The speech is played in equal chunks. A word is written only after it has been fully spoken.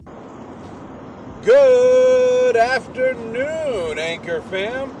Good afternoon, Anchor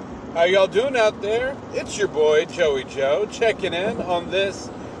fam. How y'all doing out there? It's your boy, Joey Joe, checking in on this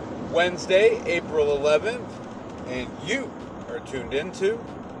Wednesday, April 11th, and you are tuned into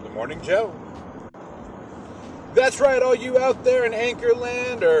The Morning Joe. That's right, all you out there in Anchor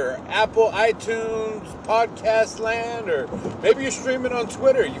Land or Apple iTunes podcast land, or maybe you're streaming on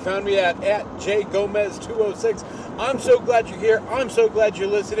Twitter. You found me at JGomez206. I'm so glad you're here. I'm so glad you're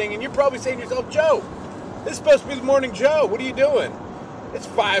listening. And you're probably saying to yourself, Joe, this is supposed to be The Morning Joe. What are you doing? It's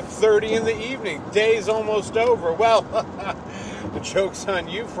 5:30 in the evening. Day's almost over. Well, the joke's on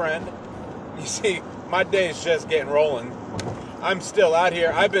you, friend. You see, my day's just getting rolling. I'm still out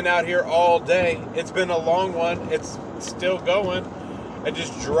here. I've been out here all day. It's been a long one. It's still going. I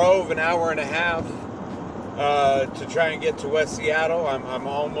just drove an hour and a half to try and get to West Seattle. I'm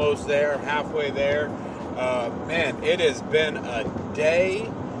almost there. I'm halfway there. Man, it has been a day,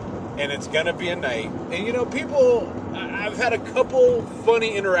 and it's going to be a night. And, you know, I've had a couple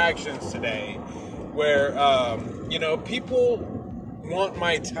funny interactions today where, people want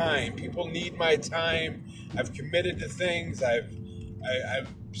my time. People need my time. I've committed to things. I've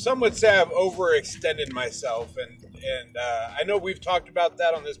some would say I've overextended myself, and I know we've talked about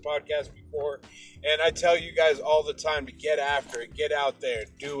that on this podcast before. And I tell you guys all the time to get after it, get out there,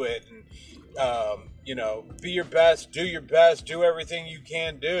 do it, and be your best, do everything you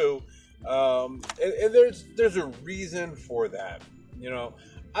can do. And there's a reason for that.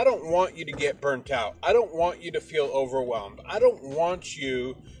 I don't want you to get burnt out. I don't want you to feel overwhelmed. I don't want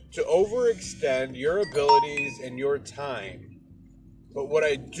you to overextend your abilities and your time. But what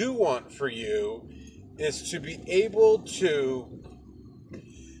I do want for you is to be able to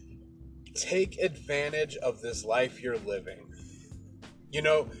take advantage of this life you're living.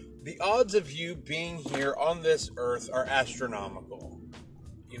 The odds of you being here on this earth are astronomical.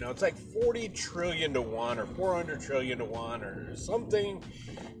 It's like 40 trillion to 1 or 400 trillion to 1 or something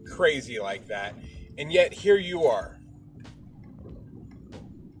crazy like that. And yet here you are.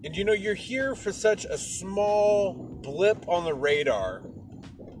 And you're here for such a small blip on the radar.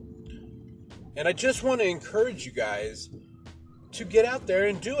 And I just want to encourage you guys to get out there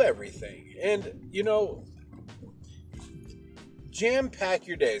and do everything. And, jam-pack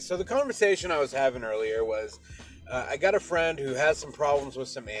your day. So the conversation I was having earlier was, I got a friend who has some problems with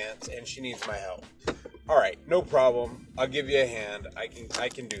some ants, and she needs my help. All right, no problem. I'll give you a hand. I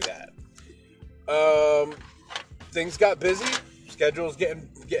can do that. Things got busy. Schedule's getting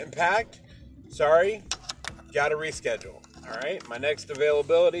packed. Sorry, got to reschedule. All right, my next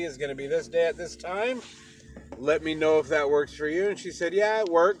availability is going to be this day at this time. Let me know if that works for you. And she said, yeah, it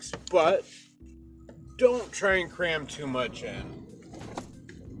works, but don't try and cram too much in.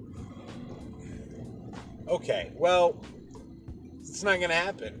 Okay, well, it's not going to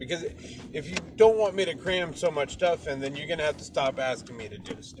happen, because if you don't want me to cram so much stuff in, then you're going to have to stop asking me to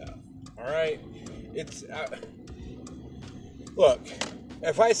do stuff. All right? Look,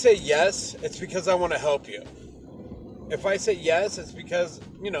 if I say yes, it's because I want to help you. If I say yes, it's because,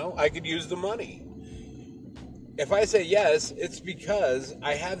 I could use the money. If I say yes, it's because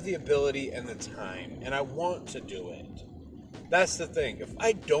I have the ability and the time, and I want to do it. That's the thing. If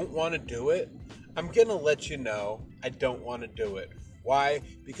I don't want to do it, I'm going to let you know I don't want to do it. Why?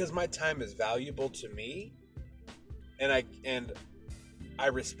 Because my time is valuable to me, and I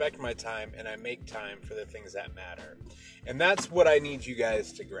respect my time, and I make time for the things that matter. And that's what I need you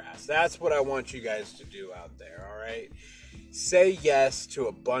guys to grasp. That's what I want you guys to do out there, all right? Say yes to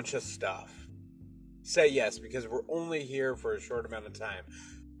a bunch of stuff. Say yes, because we're only here for a short amount of time.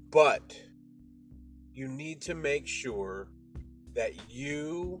 But you need to make sure that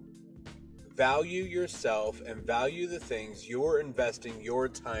you value yourself and value the things you're investing your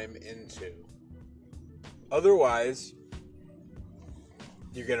time into. Otherwise,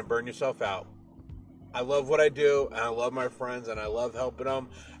 you're going to burn yourself out. I love what I do, and I love my friends, and I love helping them.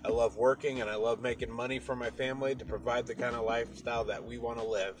 I love working, and I love making money for my family to provide the kind of lifestyle that we want to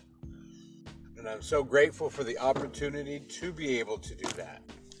live. And I'm so grateful for the opportunity to be able to do that.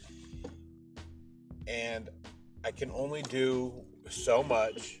 And I can only do so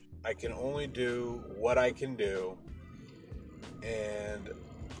much. I can only do what I can do. And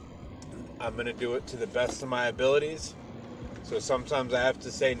I'm going to do it to the best of my abilities. So sometimes I have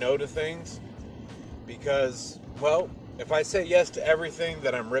to say no to things because, well, if I say yes to everything,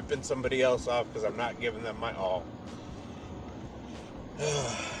 then I'm ripping somebody else off because I'm not giving them my all.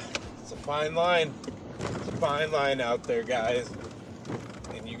 It's a fine line. It's a fine line out there, guys.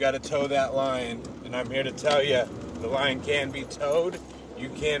 And you got to toe that line. And I'm here to tell you, the line can be towed. You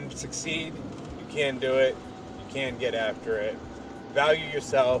can succeed. You can do it. You can get after it. Value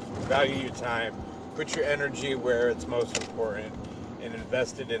yourself. Value your time. Put your energy where it's most important and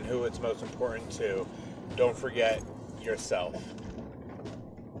invest it in who it's most important to. Don't forget yourself.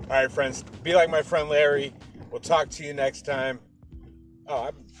 All right, friends. Be like my friend Larry. We'll talk to you next time.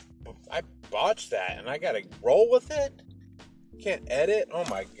 Oh, I botched that, and I got to roll with it? Can't edit? Oh,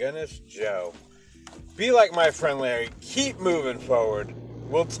 my goodness, Joe. Be like my friend Larry. Keep moving forward.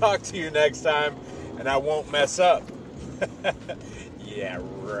 We'll talk to you next time, and I won't mess up. Yeah,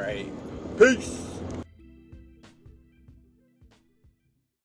 right. Peace.